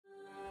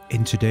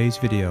In today's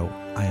video,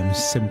 I am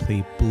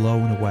simply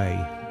blown away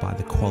by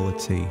the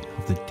quality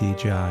of the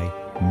DJI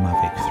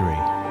Mavic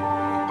 3.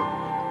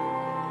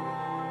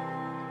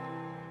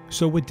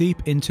 So we're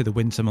deep into the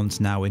winter months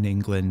now in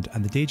England,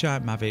 and the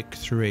DJI Mavic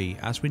 3,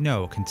 as we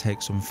know, can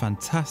take some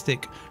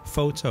fantastic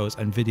photos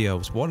and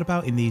videos. What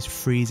about in these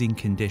freezing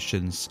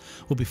conditions?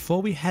 Well,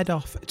 before we head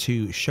off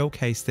to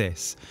showcase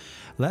this,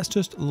 let's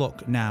just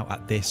look now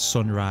at this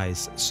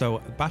sunrise.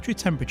 So battery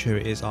temperature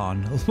is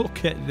on.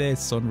 Look at this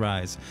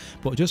sunrise.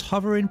 But just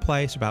hover in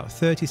place for about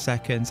 30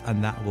 seconds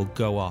and that will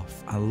go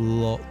off.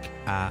 And look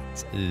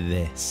at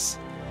this.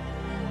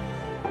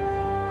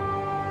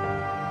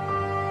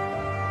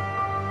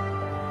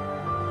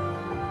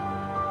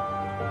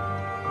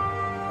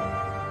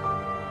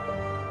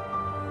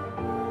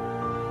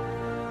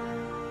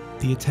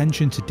 The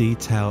attention to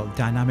detail,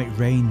 dynamic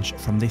range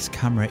from this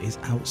camera is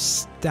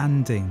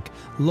outstanding.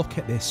 Look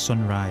at this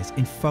sunrise.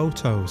 In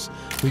photos,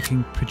 we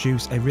can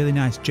produce a really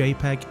nice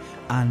JPEG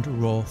and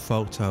RAW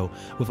photo.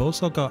 We've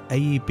also got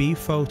AEB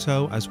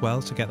photo as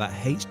well to get that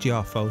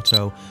HDR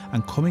photo.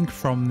 And coming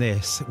from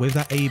this, with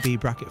that AEB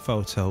bracket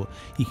photo,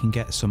 you can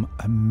get some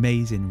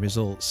amazing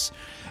results.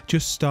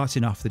 Just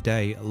starting off the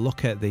day,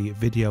 look at the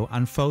video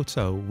and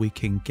photo we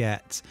can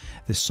get.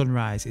 The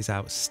sunrise is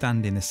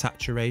outstanding. The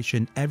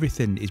saturation,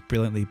 everything is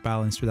brilliantly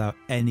balanced without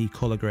any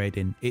color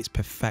grading. It's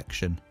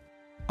perfection.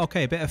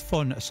 Okay, a bit of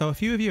fun. So a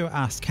few of you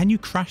asked, can you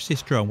crash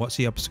this drone? What's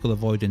the obstacle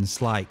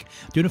avoidance like?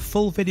 Doing a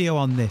full video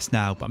on this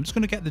now, but I'm just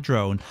going to get the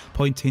drone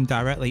pointing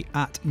directly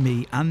at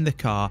me and the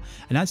car.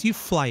 And as you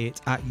fly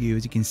it at you,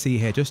 as you can see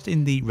here, just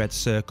in the red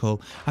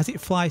circle, as it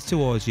flies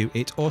towards you,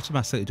 it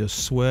automatically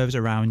just swerves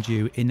around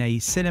you in a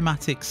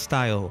cinematic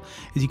style.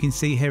 As you can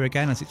see here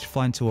again, as it's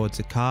flying towards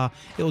the car,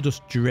 it'll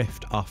just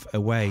drift off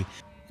away.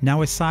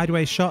 Now a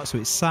sideways shot, so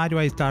it's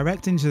sideways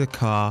direct into the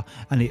car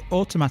and it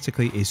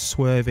automatically is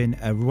swerving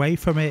away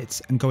from it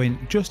and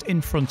going just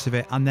in front of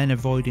it and then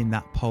avoiding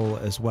that pole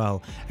as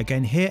well.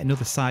 Again here,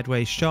 another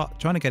sideways shot,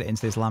 trying to get it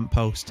into this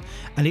lamppost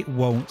and it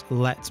won't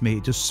let me,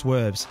 it just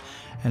swerves.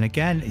 And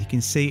again, you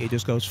can see it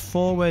just goes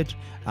forward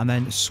and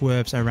then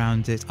swerves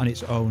around it on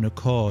its own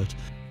accord.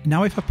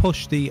 Now if I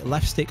push the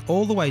left stick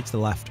all the way to the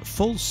left,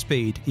 full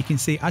speed, you can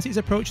see as it's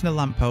approaching the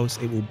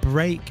lamppost, it will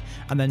brake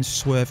and then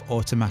swerve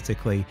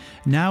automatically.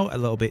 Now a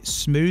little bit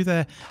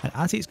smoother, and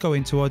as it's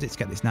going towards it to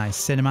get this nice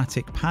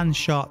cinematic pan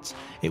shot,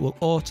 it will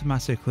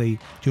automatically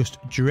just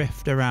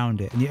drift around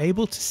it. And you're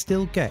able to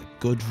still get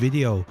good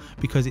video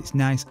because it's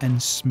nice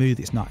and smooth,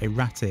 it's not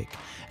erratic.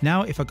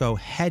 Now if I go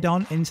head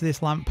on into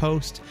this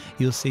lamppost,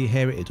 you'll see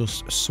here it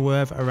just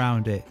swerve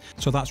around it.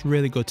 So that's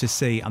really good to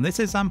see. And this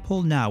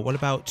example now, what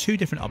about two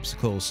different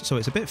obstacles? So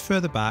it's a bit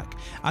further back.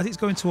 As it's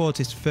going towards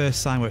this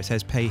first sign where it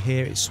says pay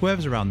here, it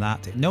swerves around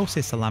that, it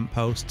notices the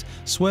lamppost,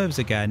 swerves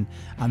again,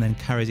 and then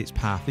carries its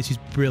path. This is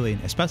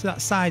brilliant, especially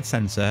that side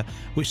sensor,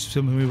 which is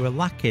something we were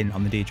lacking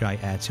on the DJI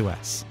Air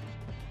 2S.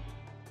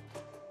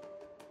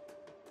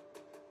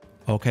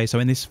 Okay, so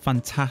in this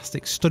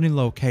fantastic, stunning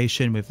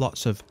location with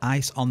lots of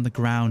ice on the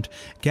ground,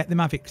 get the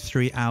Mavic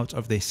 3 out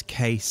of this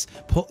case,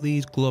 put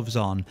these gloves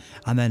on,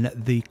 and then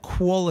the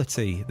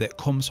quality that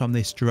comes from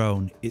this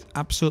drone is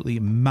absolutely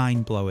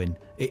mind-blowing.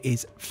 It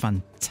is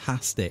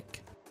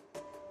fantastic.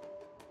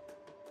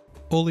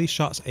 All these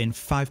shots in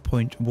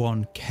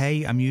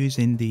 5.1K. I'm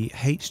using the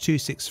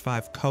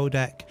H.265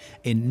 codec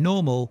in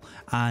normal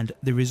and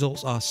the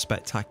results are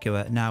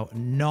spectacular. Now,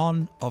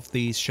 none of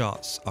these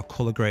shots are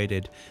color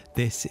graded.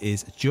 This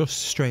is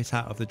just straight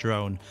out of the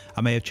drone.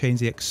 I may have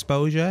changed the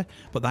exposure,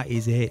 but that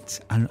is it.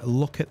 And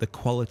look at the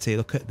quality,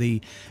 look at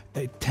the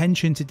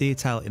attention to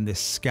detail in the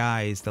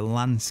skies, the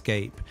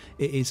landscape.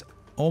 It is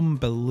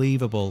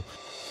unbelievable.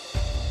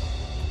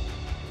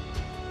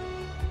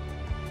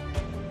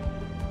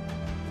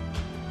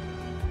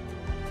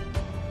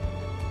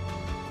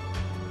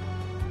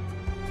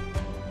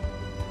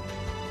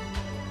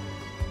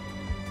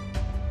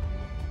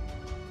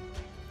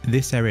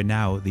 This area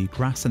now, the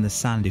grass and the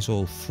sand is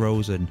all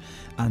frozen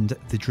and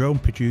the drone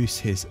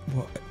produces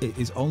what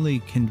is only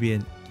can be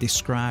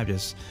described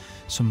as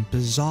some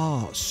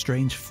bizarre,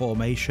 strange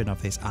formation of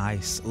this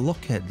ice.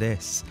 Look at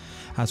this.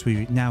 As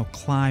we now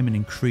climb and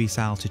increase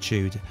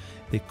altitude,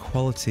 the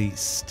quality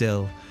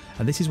still.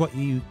 And this is what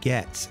you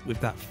get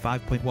with that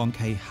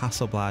 5.1K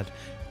Hasselblad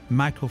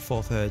micro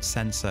four thirds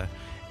sensor.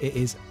 It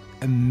is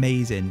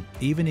amazing.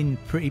 Even in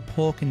pretty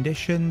poor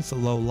conditions,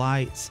 low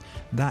lights,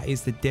 that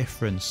is the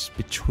difference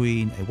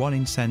between a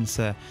 1-inch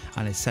sensor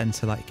and a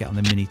sensor like you get on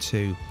the Mini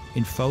 2.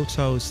 In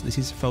photos, this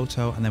is a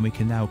photo, and then we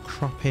can now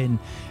crop in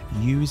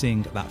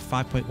using that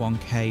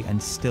 5.1K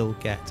and still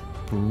get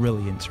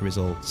brilliant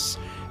results.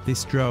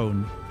 This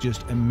drone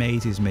just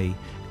amazes me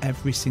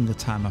every single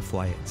time I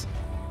fly it.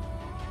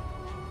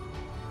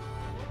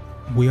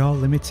 We are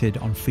limited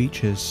on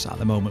features at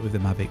the moment with the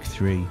Mavic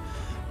 3,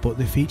 but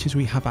the features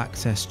we have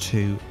access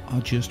to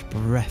are just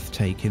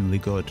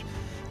breathtakingly good.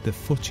 The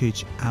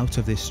footage out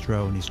of this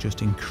drone is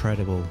just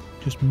incredible.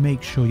 Just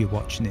make sure you're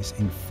watching this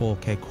in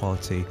 4K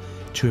quality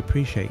to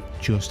appreciate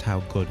just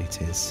how good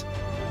it is.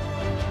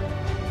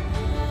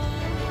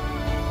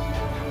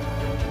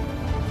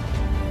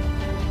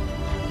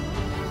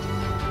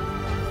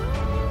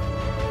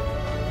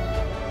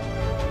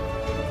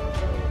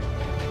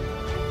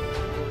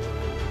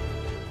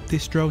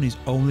 This drone is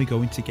only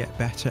going to get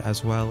better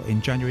as well in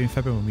January and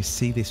February when we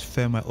see this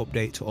firmware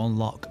update to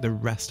unlock the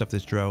rest of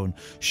this drone.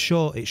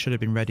 Sure, it should have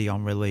been ready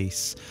on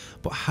release,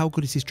 but how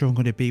good is this drone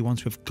going to be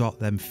once we've got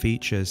them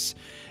features?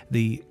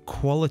 The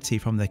quality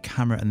from the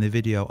camera and the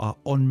video are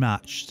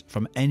unmatched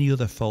from any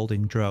other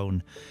folding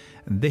drone.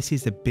 And this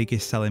is the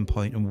biggest selling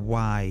point and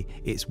why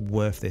it's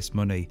worth this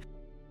money.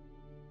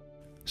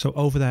 So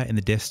over there in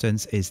the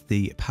distance is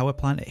the power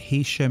plant at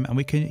Heysham, and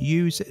we can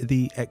use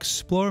the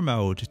explore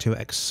mode to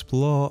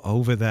explore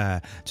over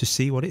there to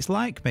see what it's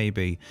like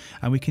maybe.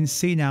 And we can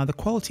see now the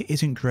quality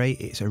isn't great,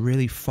 it's a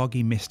really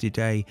foggy misty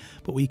day,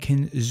 but we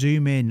can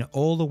zoom in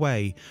all the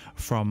way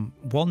from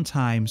 1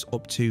 times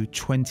up to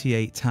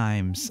 28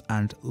 times,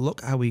 and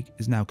look how we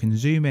now can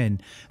zoom in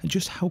and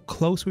just how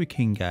close we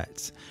can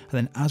get. And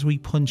then as we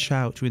punch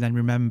out, we then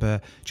remember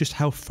just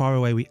how far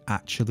away we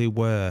actually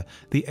were.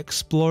 The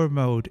explore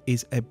mode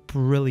is a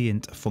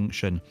brilliant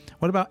function.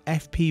 What about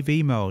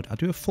FPV mode? I'll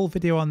do a full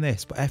video on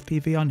this, but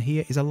FPV on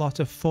here is a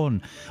lot of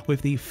fun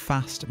with the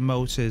fast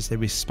motors, the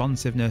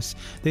responsiveness.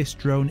 This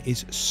drone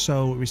is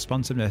so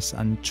responsiveness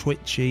and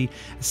twitchy.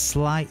 A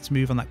slight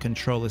move on that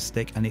controller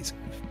stick and it's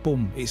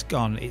boom, it's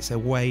gone. It's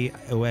away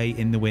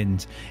in the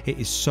wind. It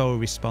is so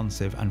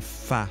responsive and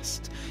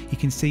fast. You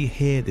can see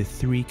here the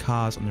 3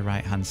 cars on the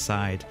right hand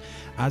side.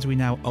 As we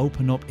now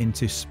open up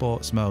into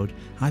sports mode,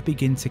 I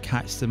begin to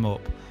catch them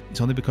up. It's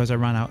only because I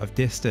ran out of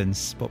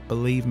distance, but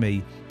believe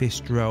me,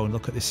 this drone,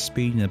 look at the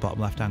speed in the bottom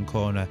left hand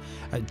corner,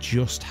 at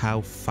just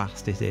how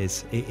fast it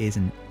is. It is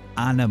an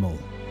animal.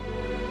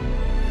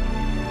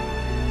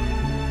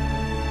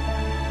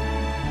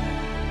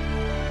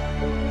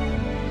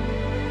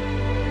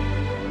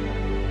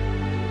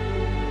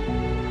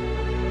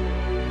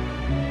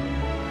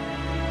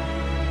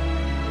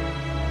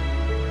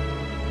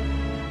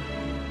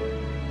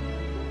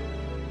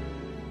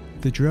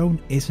 The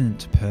drone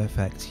isn't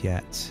perfect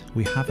yet.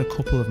 We have a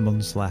couple of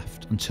months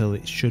left until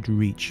it should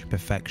reach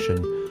perfection,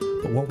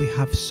 but what we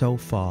have so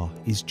far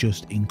is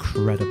just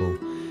incredible.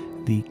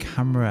 The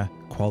camera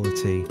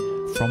quality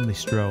from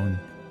this drone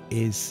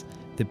is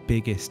the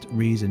biggest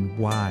reason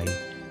why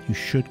you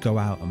should go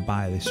out and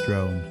buy this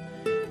drone.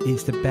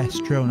 It's the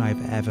best drone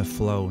I've ever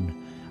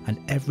flown, and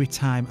every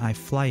time I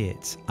fly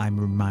it, I'm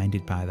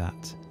reminded by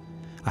that.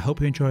 I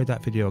hope you enjoyed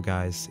that video,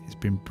 guys. It's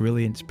been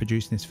brilliant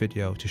producing this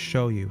video to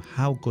show you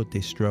how good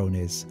this drone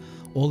is.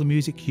 All the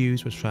music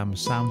used was from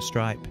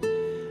Soundstripe,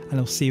 and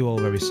I'll see you all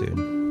very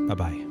soon. Bye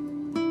bye.